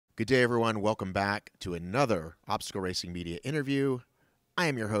Good day, everyone. Welcome back to another Obstacle Racing Media interview. I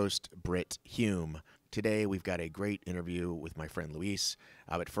am your host, Britt Hume. Today, we've got a great interview with my friend Luis.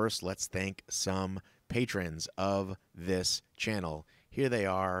 But first, let's thank some patrons of this channel. Here they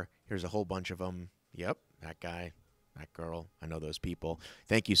are. Here's a whole bunch of them. Yep, that guy, that girl. I know those people.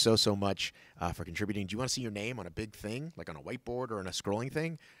 Thank you so much for contributing. Do you want to see your name on a big thing, like on a whiteboard or on a scrolling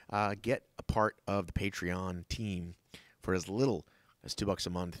thing? Get a part of the Patreon team for as little as $2 a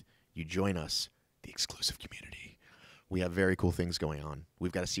month. You join us, the exclusive community. We have very cool things going on.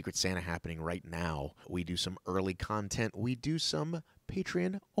 We've got a Secret Santa happening right now. We do some early content. We do some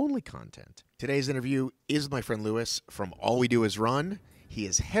Patreon-only content. Today's interview is my friend Luis from All We Do Is Run. He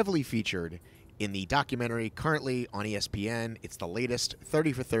is heavily featured in the documentary currently on ESPN. It's the latest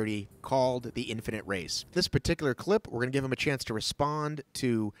 30 for 30 called The Infinite Race. This particular clip, we're going to give him a chance to respond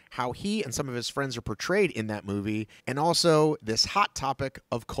to how he and some of his friends are portrayed in that movie, and also this hot topic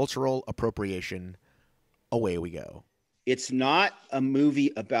of cultural appropriation. Away we go. It's not a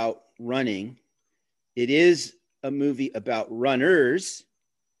movie about running. It is a movie about runners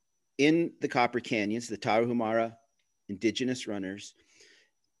in the Copper Canyons, the Tarahumara indigenous runners.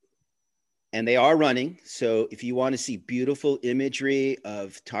 And they are running. So if you want to see beautiful imagery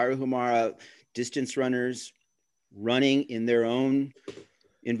of Tarahumara distance runners running in their own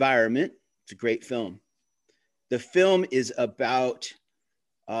environment, it's a great film. The film is about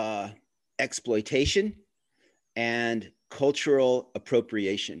exploitation and cultural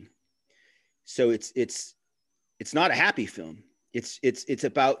appropriation. So it's not a happy film. It's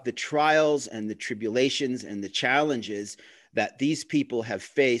about the trials and the tribulations and the challenges that these people have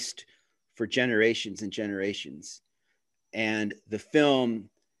faced for generations and generations. And the film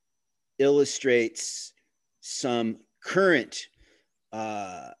illustrates some current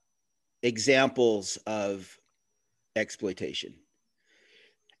examples of exploitation.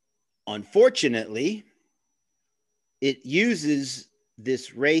 Unfortunately, it uses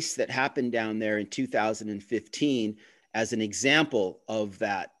this race that happened down there in 2015 as an example of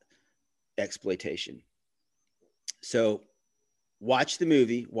that exploitation. So watch the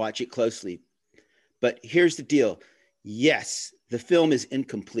movie, watch it closely. But here's the deal. Yes, the film is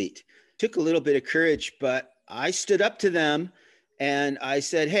incomplete. Took a little bit of courage, but I stood up to them and I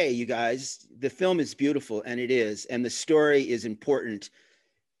said, hey, you guys, the film is beautiful, and it is. And the story is important.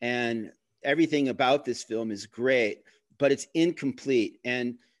 And everything about this film is great, but it's incomplete.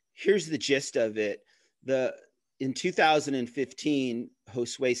 And here's the gist of it. In 2015,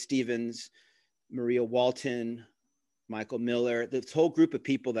 Josue Stevens, Maria Walton, Michael Miller, this whole group of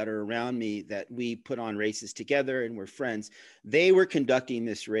people that are around me that we put on races together and we're friends, they were conducting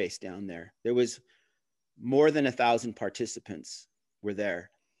this race down there. There was more than 1,000 participants were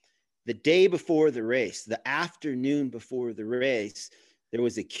there. The day before the race, the afternoon before the race, there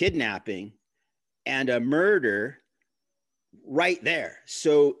was a kidnapping and a murder right there.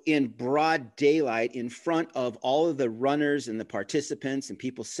 So in broad daylight, in front of all of the runners and the participants and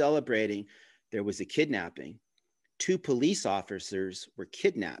people celebrating, there was a kidnapping. 2 police officers were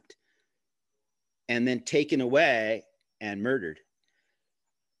kidnapped and then taken away and murdered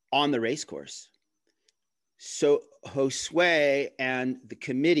on the race course. So Josue and the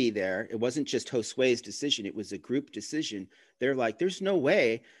committee there, it wasn't just Josue's decision, it was a group decision. They're like, there's no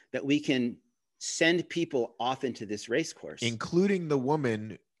way that we can send people off into this race course. Including the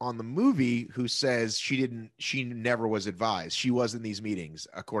woman on the movie who says she never was advised. She was in these meetings,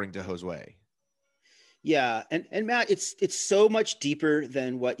 according to Josue. Yeah. And Matt, it's so much deeper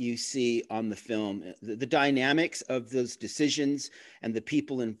than what you see on the film. The dynamics of those decisions and the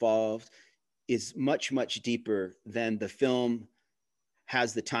people involved is much, much deeper than the film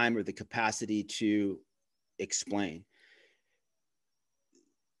has the time or the capacity to explain.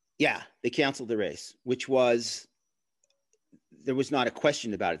 Yeah, they canceled the race, which there was not a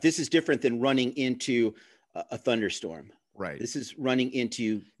question about it. This is different than running into a thunderstorm. Right. This is running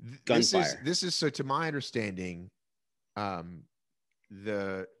into gunfire. This is so, to my understanding,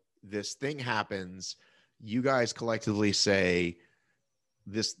 this thing happens. You guys collectively say,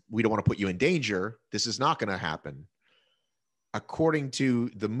 this, we don't want to put you in danger. This is not going to happen. According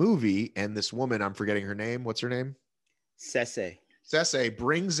to the movie and this woman, I'm forgetting her name. What's her name? Sese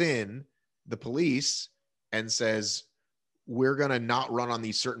brings in the police and says, we're going to not run on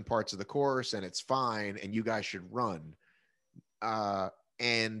these certain parts of the course and it's fine. And you guys should run.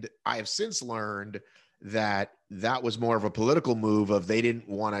 And I have since learned that was more of a political move of they didn't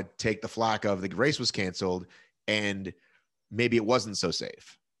want to take the flack of the race was canceled and maybe it wasn't so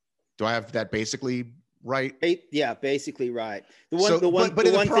safe. Do I have that basically right? Yeah, basically right. But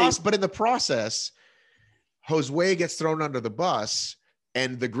in the process, Josue gets thrown under the bus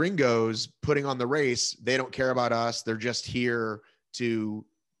And the gringos putting on the race, they don't care about us. They're just here to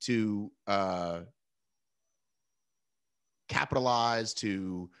capitalize,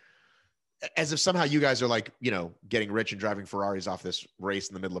 to, as if somehow you guys are like, you know, getting rich and driving Ferraris off this race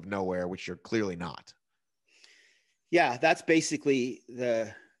in the middle of nowhere, which you're clearly not. Yeah, that's basically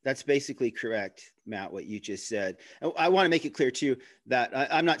correct, Matt, what you just said. I want to make it clear too that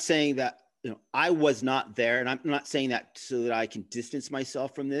I'm not saying that, you know, I was not there, and I'm not saying that so that I can distance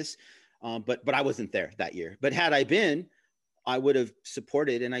myself from this, but I wasn't there that year. But had I been, I would have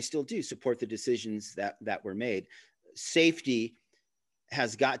supported, and I still do support the decisions that were made. Safety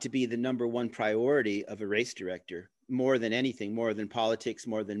has got to be the number one priority of a race director, more than anything, more than politics,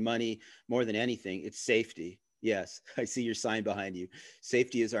 more than money, more than anything. It's safety. Yes, I see your sign behind you.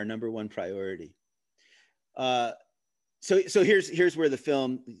 Safety is our number one priority. So here's where the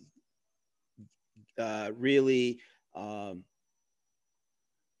film really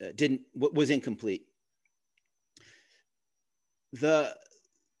was incomplete.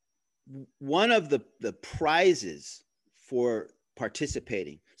 One of the prizes for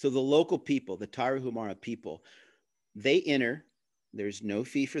participating, so the local people, the Tarahumara people, they enter. There's no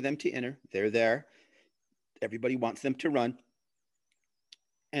fee for them to enter. They're there. Everybody wants them to run.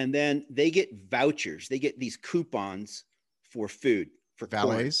 And then they get vouchers. They get these coupons for food, for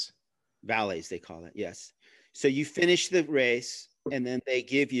valets. Corn. Valets, they call it. Yes. So you finish the race, and then they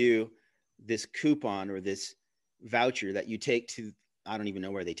give you this coupon or this voucher that you take to, I don't even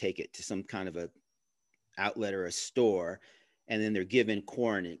know where they take it, to some kind of a outlet or a store. And then they're given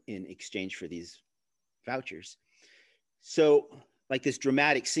corn in exchange for these vouchers. So like this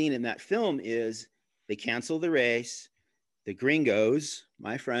dramatic scene in that film is they cancel the race. The gringos,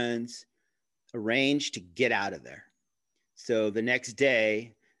 my friends, arrange to get out of there. So the next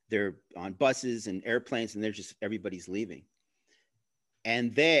day they're on buses and airplanes, and everybody's leaving.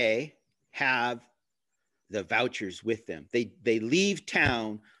 And they have the vouchers with them. They leave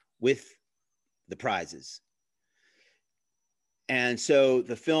town with the prizes. And so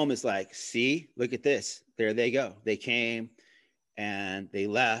the film is like, see, look at this. There they go. They came and they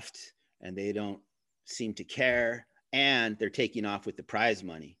left, and they don't seem to care. And they're taking off with the prize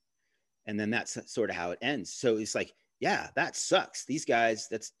money. And then that's sort of how it ends. So it's like, yeah, that sucks. These guys,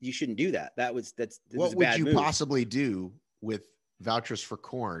 you shouldn't do that. What would you possibly do with vouchers for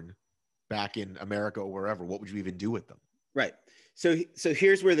corn back in America or wherever? What would you even do with them? Right. So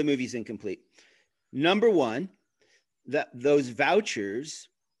here's where the movie's incomplete. Number one, those vouchers,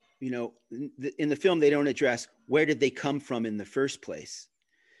 you know, in the film, they don't address where did they come from in the first place.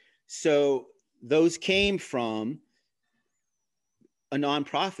 So those came from a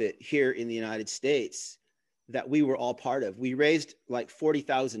nonprofit here in the United States that we were all part of. We raised like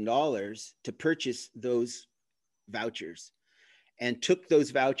 $40,000 to purchase those vouchers and took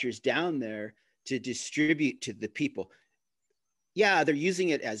those vouchers down there to distribute to the people. Yeah, they're using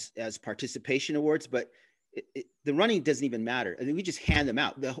it as participation awards, but the running doesn't even matter. I mean, we just hand them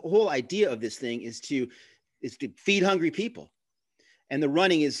out. The whole idea of this thing is to feed hungry people. And the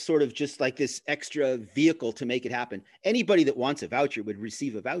running is sort of just like this extra vehicle to make it happen. Anybody that wants a voucher would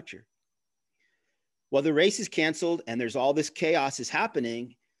receive a voucher. Well, the race is canceled and there's all this chaos is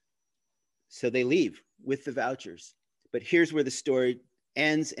happening. So they leave with the vouchers. But here's where the story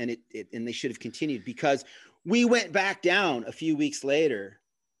ends, and and they should have continued, because we went back down a few weeks later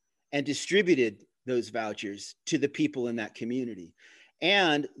and distributed those vouchers to the people in that community.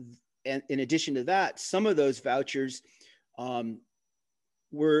 And in addition to that, some of those vouchers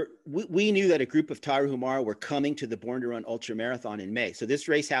we knew that a group of Tarahumara were coming to the Born to Run Ultra Marathon in May. So this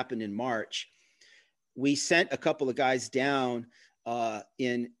race happened in March. We sent a couple of guys down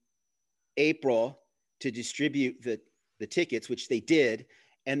in April to distribute the tickets, which they did.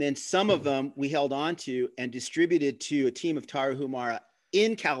 And then some of them we held on to and distributed to a team of Tarahumara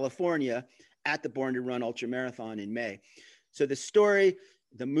in California at the Born to Run Ultra Marathon in May. So the story,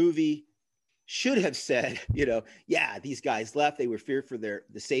 the movie, should have said, you know, yeah, these guys left. They were feared for the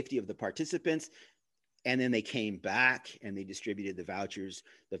safety of the participants. And then they came back and they distributed the vouchers.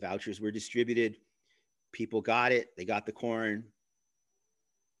 The vouchers were distributed. People got it. They got the corn.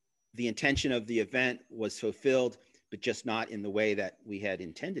 The intention of the event was fulfilled, but just not in the way that we had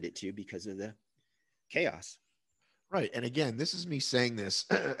intended it to because of the chaos. Right. And again, this is me saying this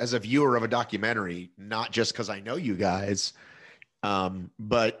as a viewer of a documentary, not just because I know you guys.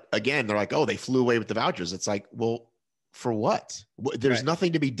 But again, they're like, oh, they flew away with the vouchers. It's like, well, for what? There's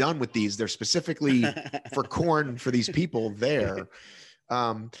nothing to be done with these. They're specifically for corn for these people there.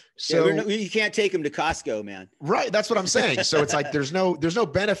 So you can't take them to Costco, man. Right. That's what I'm saying. So it's like there's no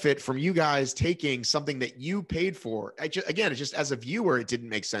benefit from you guys taking something that you paid for. Again, it's just as a viewer, it didn't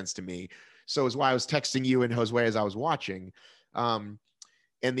make sense to me. So is why I was texting you and Josue as I was watching. And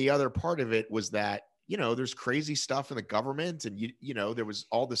the other part of it was that, there's crazy stuff in the government, and there was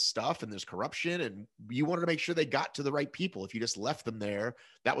all this stuff, and there's corruption, and you wanted to make sure they got to the right people. If you just left them there,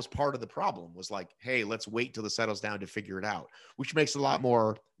 that was part of the problem, was like, hey, let's wait till it settles down to figure it out, which makes a lot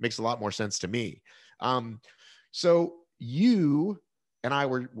more sense to me. So you and I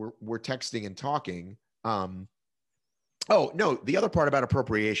were texting and talking. Oh no, the other part about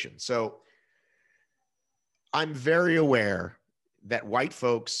appropriation. So I'm very aware that white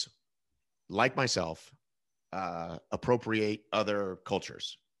folks like myself appropriate other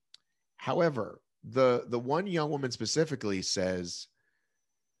cultures. However, the one young woman specifically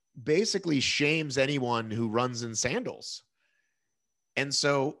basically shames anyone who runs in sandals. And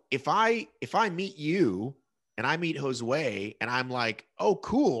so if I meet you and I meet Josue and I'm like, oh,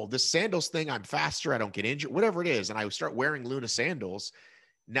 cool, this sandals thing, I'm faster, I don't get injured, whatever it is, and I start wearing Luna sandals,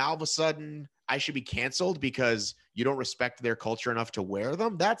 now all of a sudden I should be canceled because you don't respect their culture enough to wear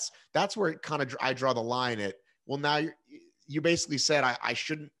them. That's where it kind of, I draw the line at, well, now you basically said I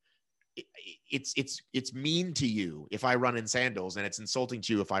shouldn't, it's mean to you if I run in sandals, and it's insulting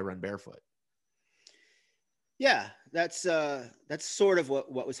to you if I run barefoot. Yeah, that's sort of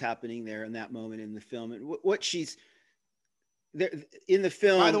what was happening there in that moment in the film, and what she's there in the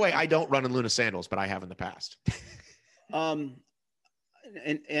film. By the way, I don't run in Luna sandals, but I have in the past.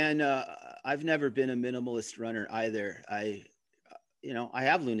 And I've never been a minimalist runner either. I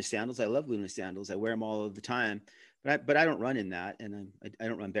have Luna sandals. I love Luna sandals. I wear them all of the time, but I don't run in that, and I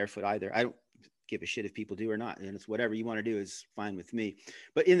don't run barefoot either. I don't give a shit if people do or not, and it's whatever you want to do is fine with me.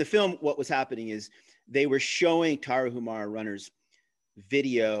 But in the film, what was happening is they were showing Tarahumara runners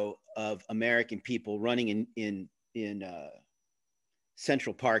video of American people running in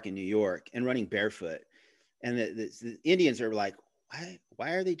Central Park in New York and running barefoot, and the Indians are like,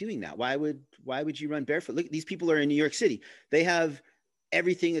 why are they doing that? Why would you run barefoot? Look, these people are in New York City. They have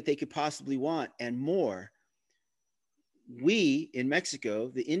everything that they could possibly want and more. We in Mexico,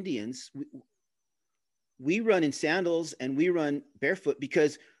 the Indians, we run in sandals and we run barefoot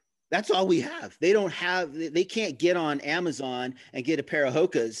because that's all we have. They can't get on Amazon and get a pair of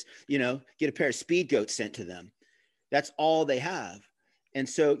Hokas, get a pair of speed goats sent to them. That's all they have. And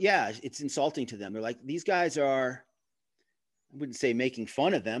so, yeah, it's insulting to them. They're like, these guys are, I wouldn't say making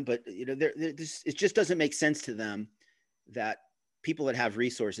fun of them, but it just doesn't make sense to them that people that have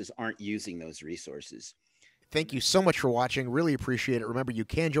resources aren't using those resources. Thank you so much for watching. Really appreciate it. Remember, you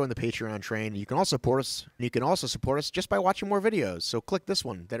can join the Patreon train. You can also support us. You can also support us just by watching more videos. So click this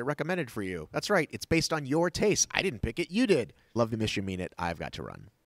one that it recommended for you. That's right. It's based on your taste. I didn't pick it. You did. Love to miss you. Mean it. I've got to run.